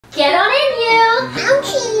Get on in, you.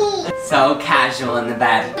 Ouchie. So casual in the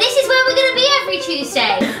bed. This is where we're gonna be every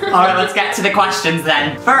Tuesday. Alright, let's get to the questions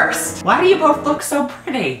then. First, why do you both look so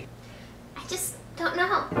pretty? I just don't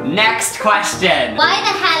know. Next question. Why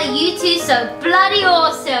the hell are you two so bloody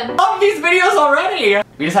awesome? I love these videos already.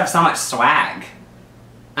 We just have so much swag.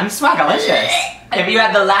 I'm swagalicious. If you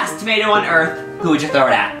had the last tomato on earth, who would you throw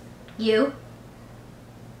it at? You.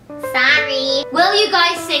 Sorry. Will you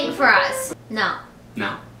guys sing for us? No.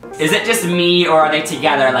 No. Is it just me or are they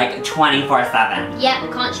together like 24/7? Yep, we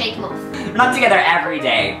can't shake them off. We're not together every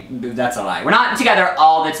day. That's a lie. We're not together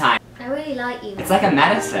all the time. I really like you. It's like a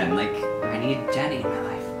medicine. Like, I need Jenny in my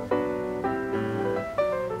life.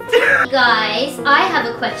 Guys, I have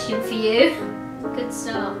a question for you. Good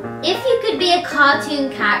start. If you could be a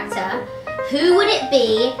cartoon character, who would it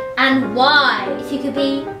be and why? If you could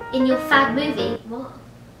be in your fad movie, what?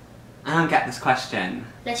 I don't get this question.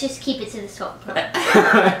 Let's just keep it to the top.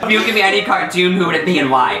 If you could be any cartoon, who would it be and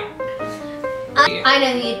why? I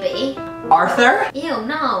know who you'd be. Arthur? Ew,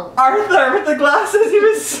 no. Arthur with the glasses, he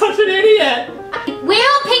was such an idiot. We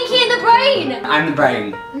are Pinky and the Brain. I'm the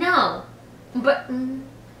brain. No. But,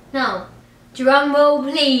 no. Drum roll,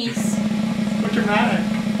 please. What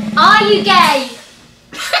dramatic. Are you gay?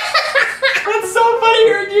 That's so funny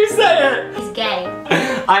hearing you say it. He's gay.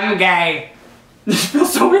 I'm gay. This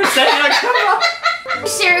feels so weird saying it. Come on. You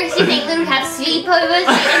seriously think that we'd have sleepovers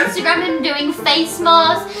on Instagram and doing face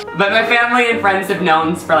masks? But my family and friends have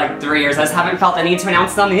known for like 3 years. I just haven't felt the need to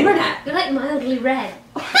announce it on the internet. You're like mildly red.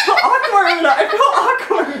 I feel awkward. I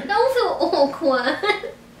feel awkward. Don't feel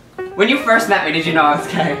awkward. When you first met me, did you know I was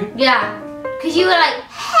gay? Yeah. Because you were like,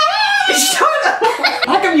 hey! Shut up!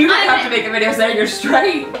 How come you don't have to make a video saying you're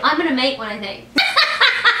straight? I'm gonna make one, I think.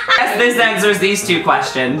 Yes, this answers these 2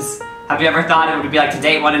 questions. Have you ever thought it would be like to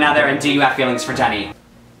date one another, and do you have feelings for Jenny?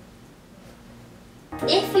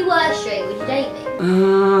 If you were straight, would you date me?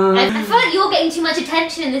 I feel like you're getting too much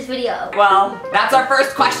attention in this video. Well, that's our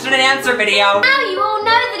first question and answer video. Now you all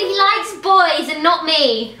know that he likes boys and not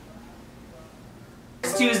me.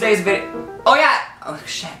 It's Tuesday's video. Oh yeah! Oh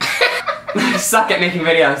shit. I suck at making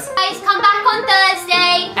videos. Guys, come back on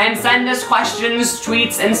Thursday. And send us questions,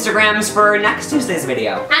 tweets, Instagrams for next Tuesday's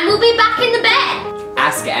video. And we'll be back in the bed.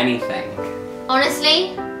 Ask anything.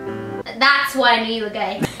 Honestly, that's why I knew you were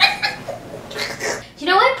gay. Do you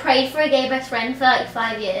know I prayed for a gay best friend for like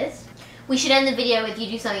 5 years? We should end the video with you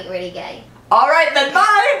do something really gay. Alright then,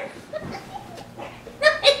 bye!